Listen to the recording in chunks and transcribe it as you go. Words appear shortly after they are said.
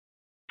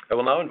I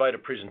will now invite a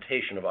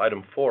presentation of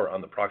Item 4 on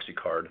the proxy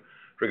card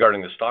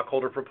regarding the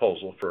stockholder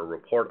proposal for a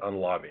report on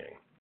lobbying.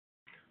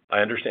 I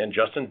understand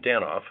Justin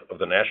Danhof of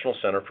the National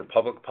Center for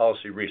Public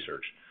Policy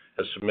Research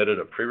has submitted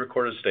a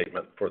pre-recorded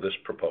statement for this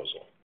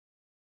proposal.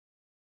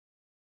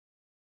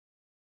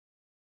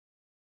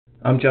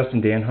 I'm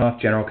Justin Danhof,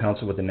 General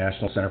Counsel with the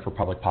National Center for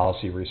Public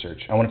Policy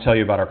Research. I want to tell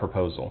you about our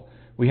proposal.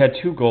 We had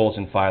two goals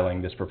in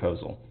filing this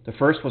proposal. The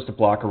first was to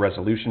block a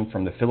resolution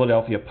from the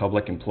Philadelphia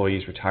Public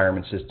Employees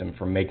Retirement System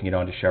from making it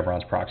onto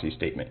Chevron's proxy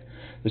statement.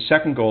 The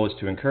second goal is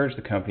to encourage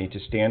the company to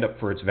stand up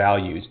for its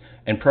values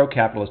and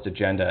pro-capitalist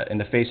agenda in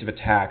the face of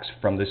attacks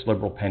from this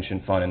liberal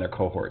pension fund and their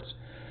cohorts.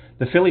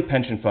 The Philly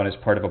Pension Fund is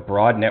part of a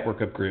broad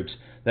network of groups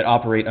that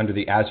operate under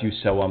the As You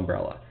Sow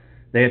umbrella.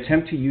 They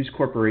attempt to use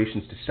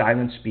corporations to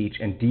silence speech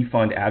and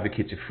defund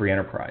advocates of free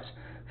enterprise.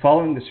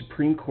 Following the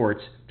Supreme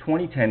Court's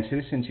 2010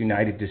 Citizens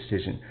United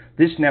decision,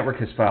 this network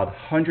has filed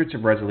hundreds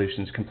of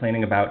resolutions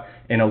complaining about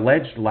an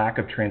alleged lack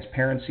of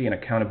transparency and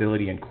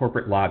accountability in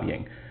corporate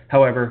lobbying.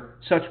 However,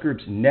 such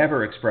groups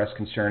never express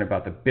concern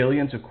about the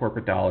billions of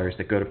corporate dollars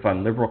that go to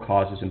fund liberal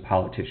causes and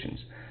politicians.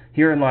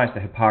 Herein lies the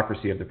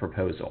hypocrisy of the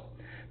proposal.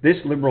 This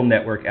liberal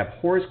network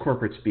abhors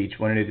corporate speech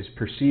when it is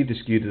perceived to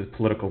skew to the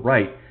political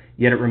right,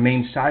 yet it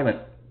remains silent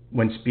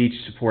when speech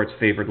supports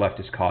favored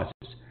leftist causes.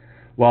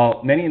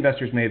 While many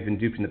investors may have been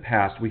duped in the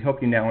past, we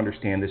hope you now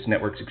understand this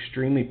network's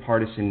extremely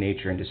partisan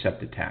nature and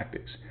deceptive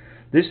tactics.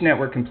 This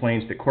network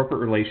complains that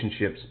corporate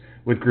relationships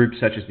with groups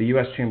such as the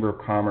U.S. Chamber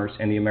of Commerce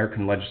and the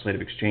American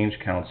Legislative Exchange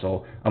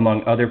Council,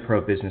 among other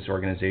pro-business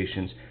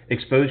organizations,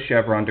 expose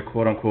Chevron to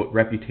quote-unquote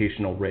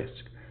reputational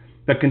risk.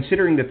 But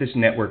considering that this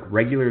network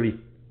regularly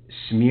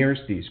smears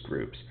these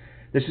groups,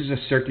 this is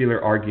a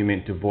circular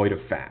argument devoid of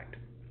fact.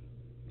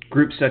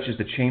 Groups such as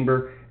the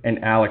Chamber and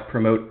ALEC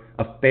promote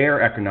a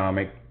fair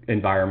economic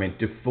environment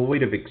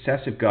devoid of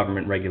excessive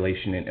government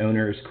regulation and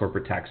onerous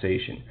corporate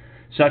taxation.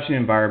 Such an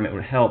environment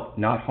would help,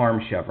 not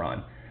harm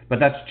Chevron. But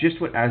that's just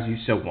what As You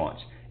Sow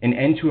wants, an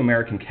end to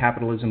American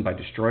capitalism by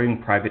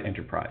destroying private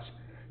enterprise.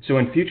 So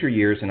in future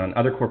years and on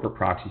other corporate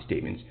proxy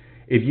statements,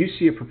 if you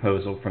see a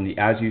proposal from the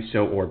As You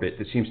Sow orbit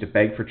that seems to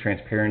beg for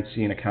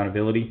transparency and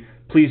accountability,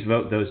 please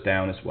vote those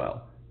down as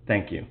well.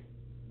 Thank you.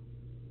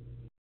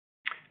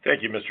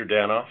 Thank you, Mr.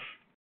 Danhof.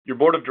 Your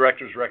Board of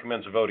Directors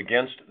recommends a vote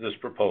against this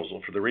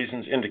proposal for the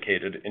reasons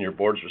indicated in your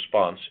board's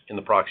response in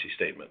the proxy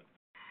statement.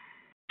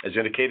 As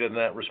indicated in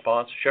that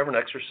response, Chevron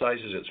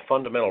exercises its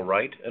fundamental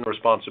right and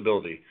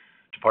responsibility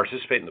to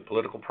participate in the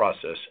political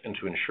process and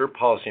to ensure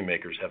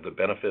policymakers have the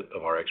benefit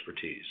of our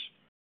expertise.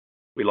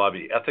 We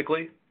lobby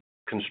ethically,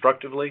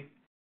 constructively,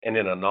 and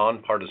in a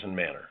nonpartisan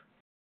manner.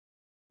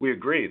 We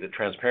agree that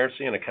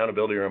transparency and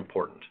accountability are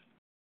important.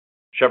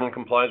 Chevron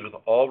complies with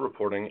all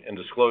reporting and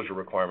disclosure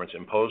requirements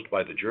imposed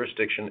by the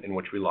jurisdiction in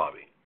which we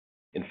lobby.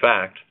 In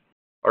fact,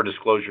 our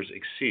disclosures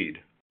exceed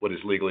what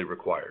is legally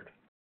required.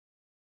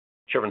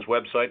 Chevron's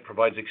website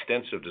provides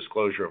extensive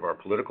disclosure of our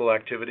political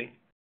activity,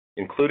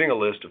 including a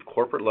list of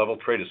corporate-level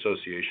trade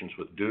associations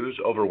with dues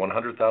over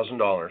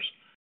 $100,000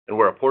 and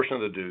where a portion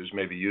of the dues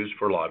may be used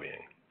for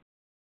lobbying.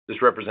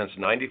 This represents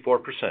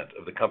 94%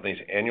 of the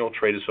company's annual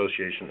trade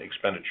association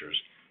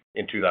expenditures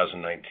in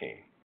 2019.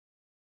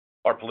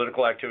 Our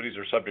political activities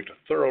are subject to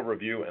thorough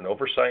review and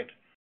oversight.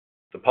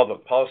 The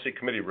Public Policy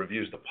Committee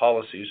reviews the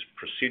policies,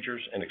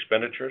 procedures, and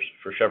expenditures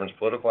for Chevron's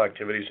political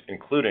activities,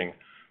 including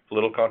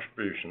political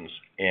contributions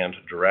and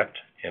direct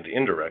and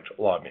indirect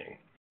lobbying.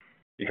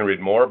 You can read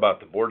more about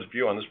the board's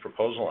view on this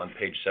proposal on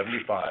page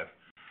 75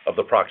 of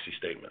the proxy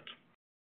statement.